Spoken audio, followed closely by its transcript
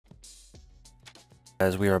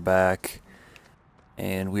Guys, we are back,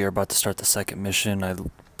 and we are about to start the second mission. I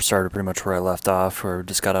started pretty much where I left off, where I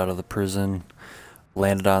just got out of the prison,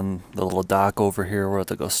 landed on the little dock over here. We're about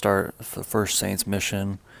to go start the first Saints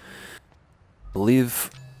mission. I believe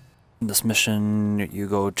in this mission, you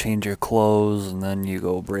go change your clothes, and then you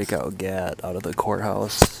go break out Gat out of the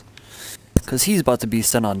courthouse. Because he's about to be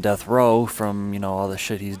sent on death row from, you know, all the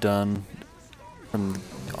shit he's done from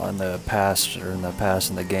in the past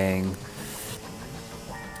in the gang.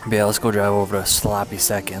 But yeah, let's go drive over to Sloppy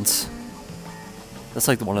Seconds. That's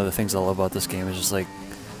like one of the things I love about this game, is just like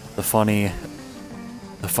the funny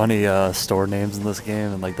store names in this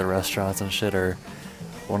game, and like the restaurants and shit are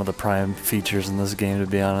one of the prime features in this game, to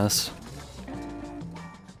be honest.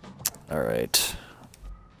 Alright.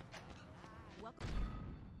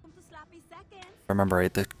 Remember,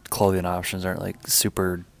 right, the clothing options aren't like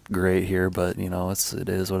super great here, but you know, it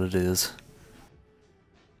is what it is.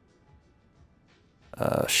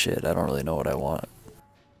 Shit, I don't really know what I want.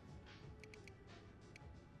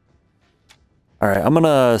 Alright, I'm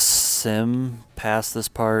gonna sim past this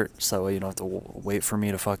part, so that way you don't have to wait for me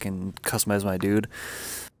to fucking customize my dude.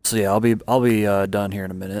 So yeah, I'll be done here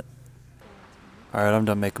in a minute. Alright, I'm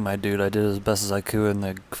done making my dude. I did as best as I could in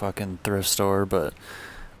the fucking thrift store, but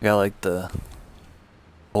I got like the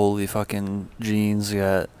holy fucking jeans, you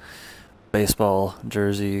got baseball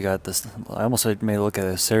jersey, you got this, I almost made it look at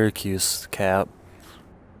a Syracuse cap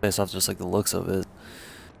based off just like the looks of it.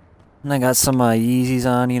 And I got some Yeezys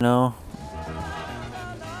on, you know.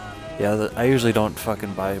 Yeah, I usually don't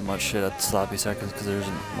fucking buy much shit at Sloppy Seconds because there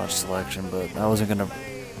isn't much selection, but I wasn't gonna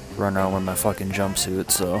run around with my fucking jumpsuit,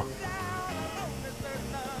 so.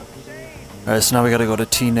 Alright, so now we gotta go to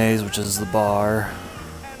Teena's, which is the bar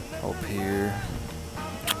up here.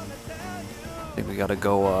 I think we gotta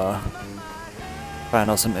go find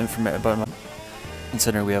out some information about my,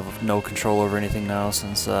 considering we have no control over anything now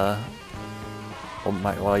since while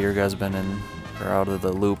your guys have been in or out of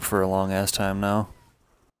the loop for a long ass time now.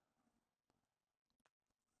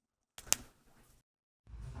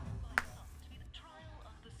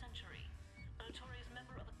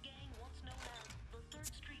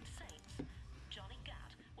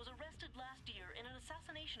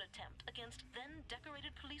 Attempt against then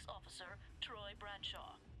decorated police officer Troy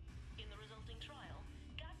Bradshaw. In the resulting trial,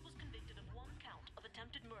 Gat was convicted of 1 count of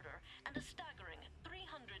attempted murder and a staggering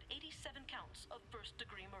 387 counts of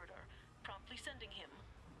first-degree murder, promptly sending him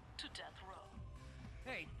to death row.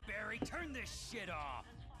 Hey, Barry, turn this shit off!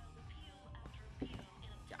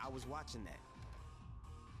 I was watching that.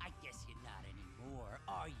 I guess you're not anymore,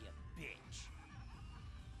 are you, bitch?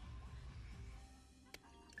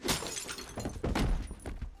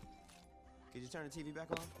 Could you turn the TV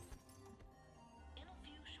back on? In a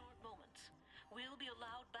few short moments, we'll be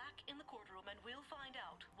allowed back in the courtroom and we'll find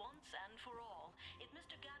out once and for all if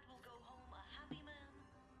Mr. Gat will go home a happy man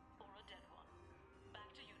or a dead one.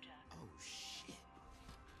 Back to you, Jack. Oh, shit.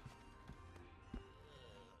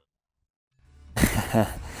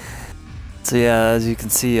 So yeah, as you can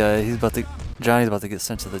see, Johnny's about to get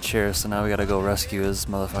sent to the chair, so now we gotta go rescue his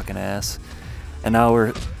motherfucking ass. And now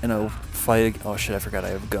we're in a fight. Oh shit, I forgot I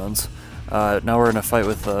have guns. Now we're in a fight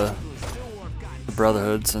with the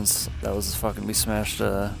Brotherhood, since that was fucking, we smashed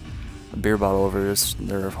a beer bottle over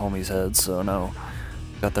their homie's head, so now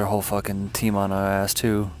got their whole fucking team on our ass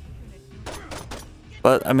too.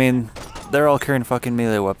 But I mean, they're all carrying fucking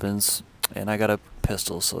melee weapons, and I got a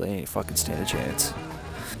pistol, so they ain't fucking stand a chance.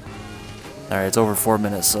 Alright, it's over 4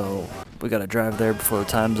 minutes, so we gotta drive there before the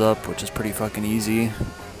time's up, which is pretty fucking easy.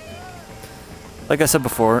 Like I said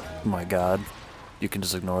before, oh my god, you can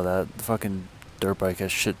just ignore that. The fucking dirt bike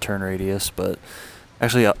has shit turn radius, but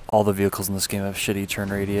actually all the vehicles in this game have shitty turn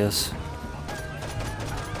radius.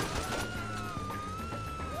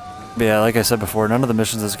 But yeah, like I said before, none of the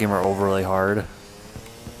missions in this game are overly hard.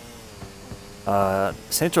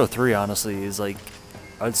 Saints Row 3 honestly is like,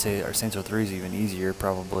 I'd say our Saints Row 3 is even easier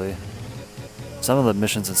probably. Some of the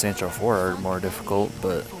missions in Saints Row 4 are more difficult,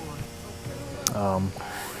 but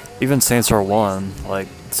even Saints Row 1, like,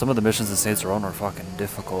 some of the missions in Saints Row 1 are fucking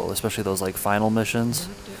difficult, especially those, like, final missions.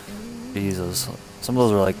 Jesus. Some of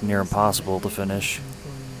those are, like, near impossible to finish.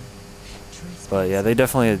 But, yeah, they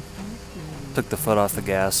definitely took the foot off the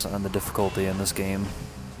gas on the difficulty in this game,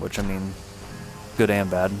 which, I mean, good and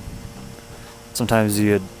bad. Sometimes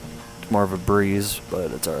you get more of a breeze,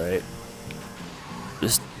 but it's alright.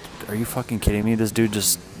 Just, are you fucking kidding me? This dude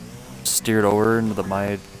just steered over into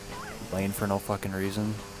my lane for no fucking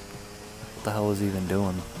reason. What the hell is he even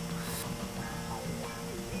doing?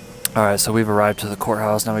 Alright, so we've arrived to the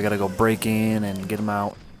courthouse. Now we gotta go break in and get him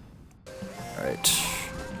out. Alright.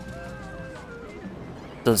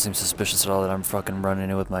 Doesn't seem suspicious at all that I'm fucking running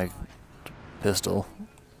in with my pistol.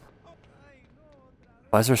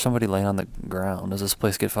 Why is there somebody laying on the ground? Does this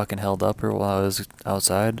place get fucking held up or while I was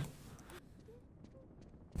outside?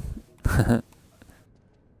 I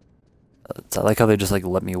like how they just like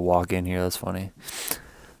let me walk in here. That's funny.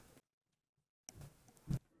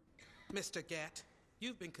 Mr. Gatt,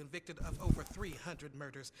 you've been convicted of over 300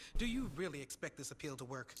 murders. Do you really expect this appeal to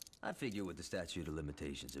work? I figure with the statute of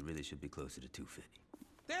limitations, it really should be closer to 250.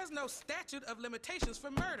 There's no statute of limitations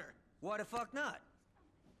for murder. Why the fuck not?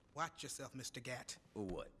 Watch yourself, Mr. Gatt. Or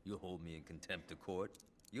what? You'll hold me in contempt of court?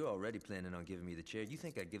 You're already planning on giving me the chair. You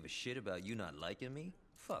think I'd give a shit about you not liking me?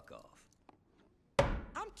 Fuck off.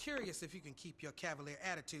 I'm curious if you can keep your cavalier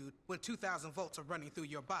attitude when 2,000 volts are running through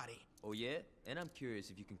your body. Oh yeah? And I'm curious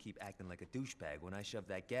if you can keep acting like a douchebag when I shove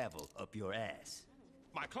that gavel up your ass.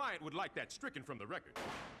 My client would like that stricken from the record.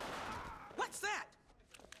 What's that?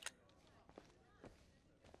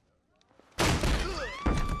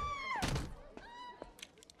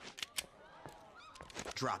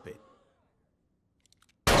 Drop it.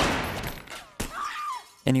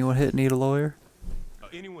 Anyone hit need a lawyer?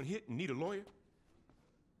 Anyone hit and need a lawyer?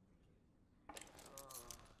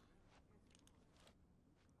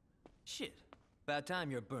 Shit. About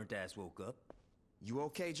time your burnt ass woke up. You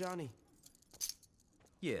okay, Johnny?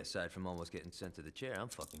 Yeah, aside from almost getting sent to the chair, I'm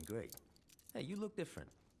fucking great. Hey, you look different.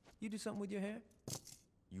 You do something with your hair?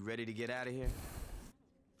 You ready to get out of here?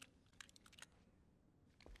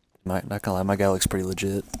 Not gonna lie, my guy looks pretty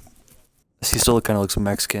legit. He still kind of looks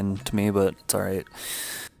Mexican to me, but it's alright.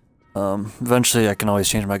 Eventually I can always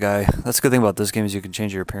change my guy. That's the good thing about this game is you can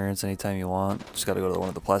change your appearance anytime you want. Just gotta go to one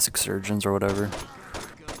of the plastic surgeons or whatever.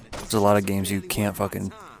 There's a lot of games you can't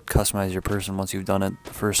fucking customize your person once you've done it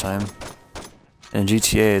the first time. And in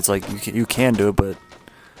GTA, it's like you can do it, but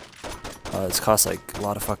it's cost like a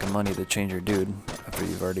lot of fucking money to change your dude after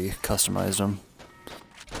you've already customized him.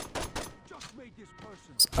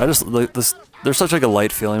 I just like this. There's such like a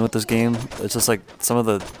light feeling with this game. It's just like some of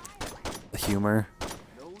the humor,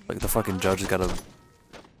 like the fucking judge has got a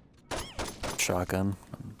shotgun.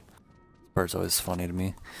 This part's always funny to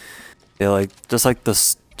me. Yeah, like just like the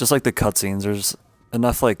cutscenes. There's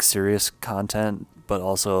enough like serious content, but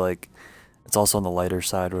also like it's also on the lighter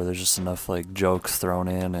side where there's just enough like jokes thrown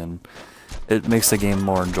in, and it makes the game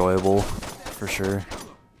more enjoyable for sure.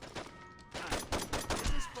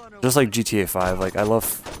 Just like GTA 5, like I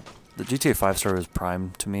love the GTA 5 story was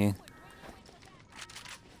prime to me.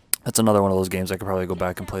 That's another one of those games I could probably go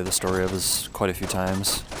back and play the story of quite a few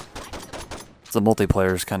times. The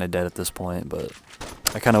multiplayer is kind of dead at this point, but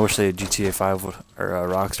I kind of wish GTA 5 would, or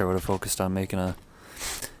Rockstar would have focused on making a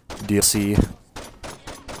DLC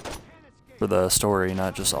for the story,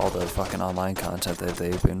 not just all the fucking online content that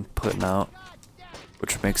they've been putting out,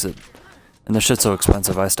 which makes it. And this shit's so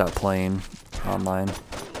expensive, I stopped playing online.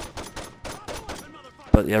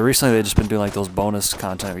 But yeah, recently they've just been doing like those bonus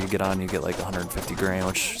content where you get on and you get like 150 grand,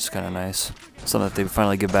 which is kind of nice. Something that they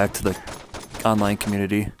finally give back to the online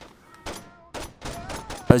community.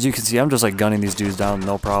 As you can see, I'm just like gunning these dudes down,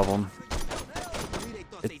 no problem.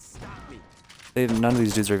 None of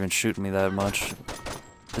these dudes are even shooting me that much.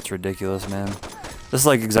 It's ridiculous, man. This is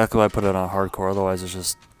like exactly why I put it on hardcore, otherwise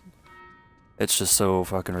it's just so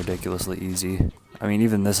fucking ridiculously easy. I mean,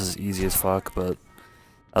 even this is easy as fuck, but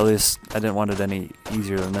at least I didn't want it any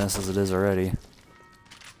easier than this as it is already.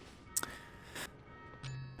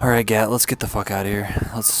 Alright, Gat, let's get the fuck out of here.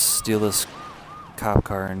 Let's steal this cop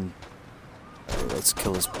car and let's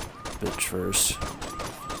kill this bitch first.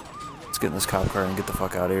 Let's get in this cop car and get the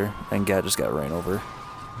fuck out of here. And Gat just got ran over.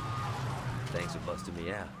 Thanks for busting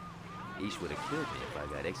me out. Ish would have killed me if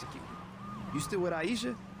I got executed. You still with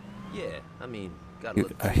Aisha? Yeah, I mean, He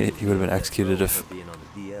would have been executed if,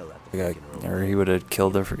 or he would have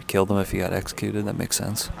killed him if he got executed. That makes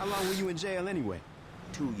sense. How long were you in jail anyway?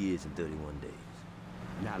 2 years and 31 days.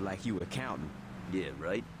 Not like you were counting. Yeah,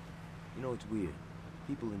 right? You know, it's weird.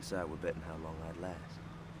 People inside were betting how long I'd last.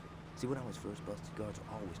 See, when I was first busted, guards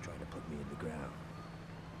were always trying to put me in the ground.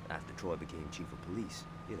 After Troy became chief of police,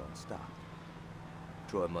 it all stopped.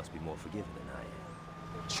 Troy must be more forgiving than I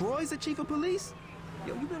am. Troy's the chief of police?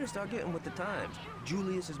 Yo, you better start getting with the times.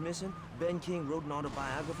 Julius is missing. Ben King wrote an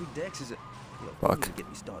autobiography. Dex is a... Don't even get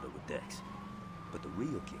me started with Dex. But the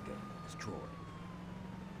real kicker is Troy.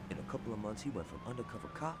 In a couple of months, he went from undercover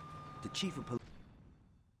cop to chief of police.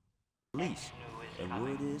 And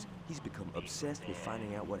word is, he's become obsessed with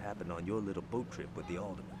finding out what happened on your little boat trip with the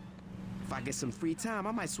alderman. If I get some free time,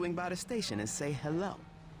 I might swing by the station and say hello.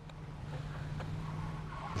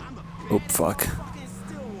 Oh, fuck.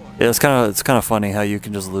 Yeah, it's kind of funny how you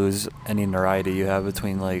can just lose any notoriety you have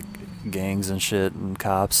between like gangs and shit and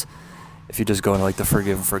cops. If you just go into like the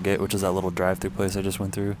Forgive and Forget, which is that little drive-through place I just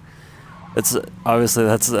went through. It's obviously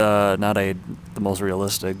that's not the most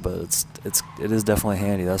realistic, but it is definitely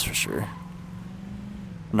handy, that's for sure.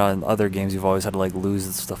 Not in other games you've always had to like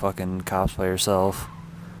lose the fucking cops by yourself.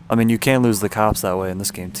 I mean, you can lose the cops that way in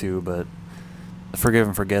this game too, but the Forgive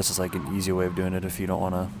and Forget is like an easy way of doing it if you don't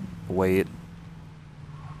want to wait.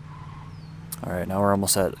 Alright, now we're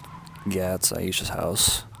almost at Gat's, Aisha's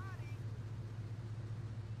house.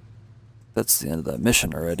 That's the end of that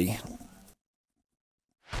mission already.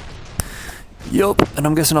 Yup, and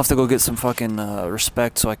I'm guessing I'll have to go get some fucking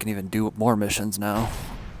respect so I can even do more missions now.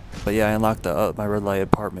 But yeah, I unlocked my red light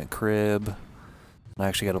apartment crib. And I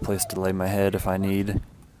actually got a place to lay my head if I need.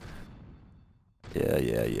 Yeah.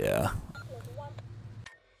 You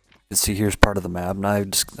can see here's part of the map. Now I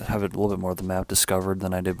just have a little bit more of the map discovered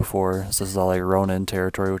than I did before. So this is all like Ronin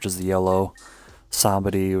territory, which is the yellow.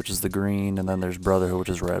 Somebody, which is the green. And then there's Brotherhood, which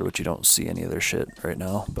is red, which you don't see any of their shit right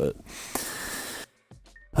now. But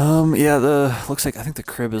yeah, looks like I think the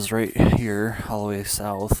crib is right here, all the way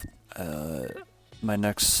south. My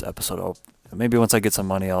next episode, maybe once I get some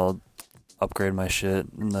money, I'll upgrade my shit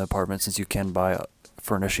in the apartment, since you can buy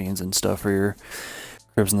furnishings and stuff for your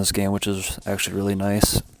cribs in this game, which is actually really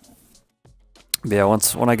nice. But yeah,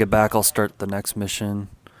 when I get back, I'll start the next mission,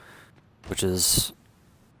 which is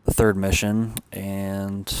the third mission,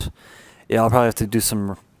 and yeah, I'll probably have to do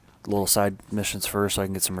some little side missions first so I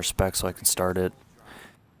can get some respect so I can start it.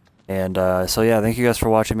 And so yeah, thank you guys for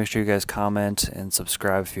watching. Make sure you guys comment and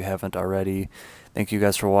subscribe if you haven't already. Thank you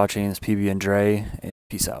guys for watching. It's PB and Dre, and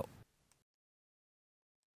peace out.